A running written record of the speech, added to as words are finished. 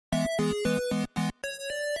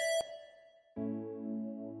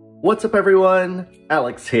What's up everyone,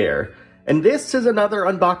 Alex here, and this is another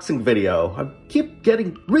unboxing video. I keep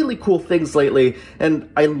getting really cool things lately, and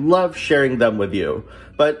I love sharing them with you.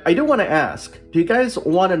 But I do want to ask, do you guys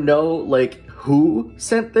want to know, like, who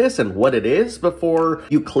sent this and what it is before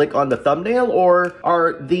you click on the thumbnail? Or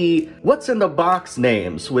are the what's in the box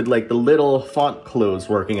names with like the little font clues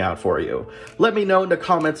working out for you? Let me know in the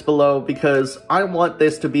comments below, because I want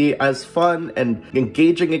this to be as fun and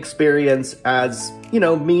engaging experience as, you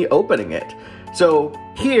know, me opening it. So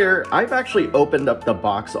here, I've actually opened up the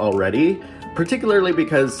box already, particularly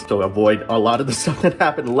because to avoid a lot of the stuff that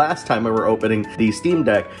happened last time we were opening the Steam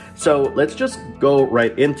Deck. So let's just go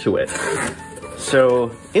right into it.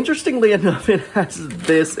 So, interestingly enough, it has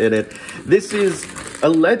this in it. This is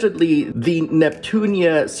allegedly the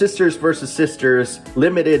Neptunia Sisters vs. Sisters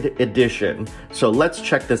limited edition. So let's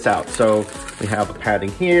check this out. So we have a padding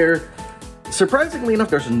here. Surprisingly enough,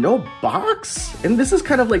 there's no box, and this is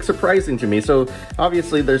kind of like surprising to me. So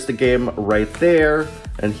obviously there's the game right there,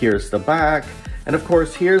 and here's the back. And of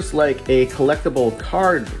course, here's like a collectible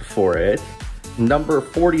card for it. Number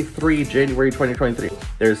 43, January 2023.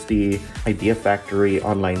 There's the Idea Factory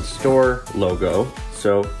online store logo,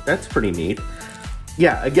 so that's pretty neat.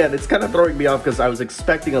 Yeah, again, it's kind of throwing me off because I was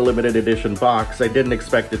expecting a limited edition box. I didn't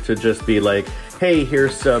expect it to just be like, hey,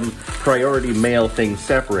 here's some priority mail things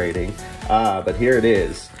separating. But here it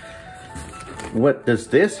is. What does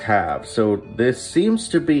this have? So this seems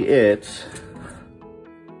to be it.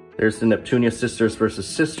 There's the Neptunia Sisters vs.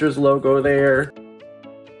 Sisters logo there.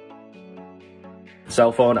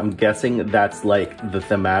 Cell phone, I'm guessing that's like the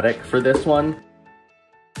thematic for this one.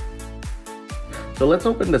 So let's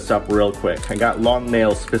open this up real quick. I got long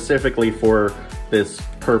nails specifically for this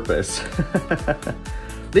purpose.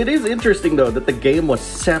 It is interesting though that the game was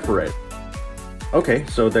separate. Okay,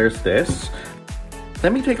 so there's this.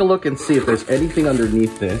 Let me take a look and see if there's anything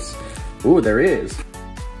underneath this. Ooh, there is.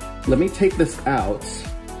 Let me take this out.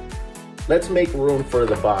 Let's make room for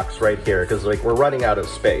the box right here, because like we're running out of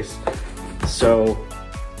space. So,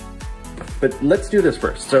 but let's do this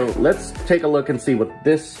first. So let's take a look and see what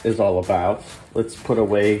this is all about. Let's put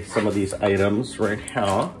away some of these items right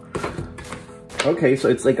here. Okay, so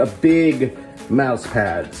it's like a big mouse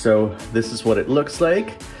pad. So this is what it looks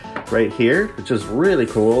like right here, which is really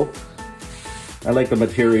cool. I like the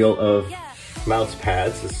material of mouse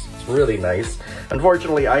pads. It's really nice.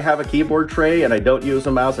 Unfortunately, I have a keyboard tray and I don't use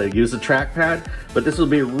a mouse. I use a trackpad, but this will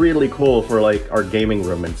be really cool for like our gaming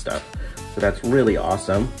room and stuff. So that's really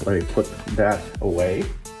awesome. Let me put that away.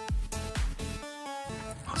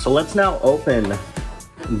 So let's now open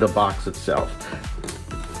the box itself.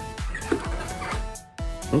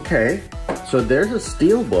 Okay, so there's a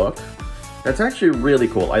steel book. That's actually really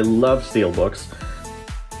cool. I love steel books.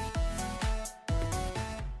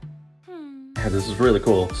 Yeah, this is really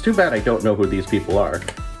cool. It's too bad I don't know who these people are.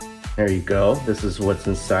 There you go. This is what's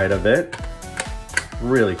inside of it.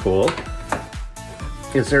 Really cool.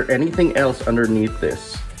 Is there anything else underneath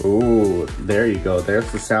this? Ooh, there you go.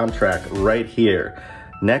 There's the soundtrack right here.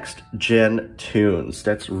 Next Gen Tunes.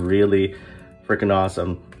 That's really freaking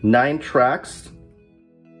awesome. 9 tracks.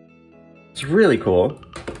 It's really cool.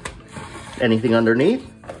 Anything underneath?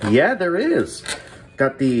 Yeah, there is.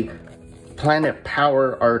 Got the Planet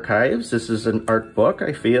Power Archives. This is an art book,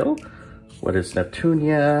 I feel. What is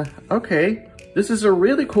Neptunia? Okay. This is a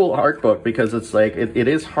really cool art book because it's like, it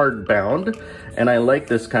is hardbound, and I like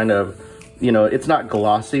this kind of, you know, it's not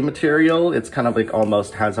glossy material. It's kind of like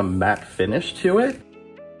almost has a matte finish to it.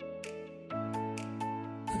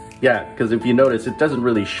 Yeah, because if you notice, it doesn't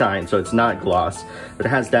really shine, so it's not gloss, but it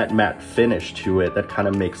has that matte finish to it that kind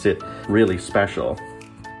of makes it really special.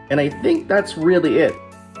 And I think that's really it.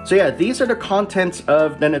 So yeah, these are the contents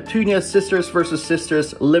of the Neptunia Sisters vs.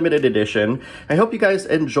 Sisters limited edition. I hope you guys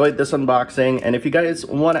enjoyed this unboxing, and if you guys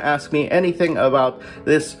want to ask me anything about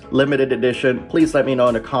this limited edition, please let me know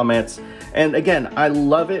in the comments. And again, I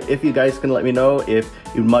love it if you guys can let me know if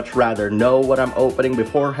you'd much rather know what I'm opening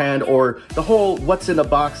beforehand, or the whole what's in a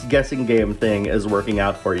box guessing game thing is working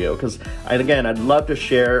out for you. Because again, I'd love to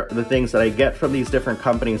share the things that I get from these different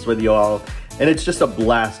companies with you all, and it's just a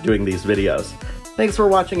blast doing these videos. Thanks for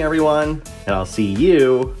watching everyone, and I'll see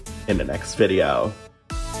you in the next video.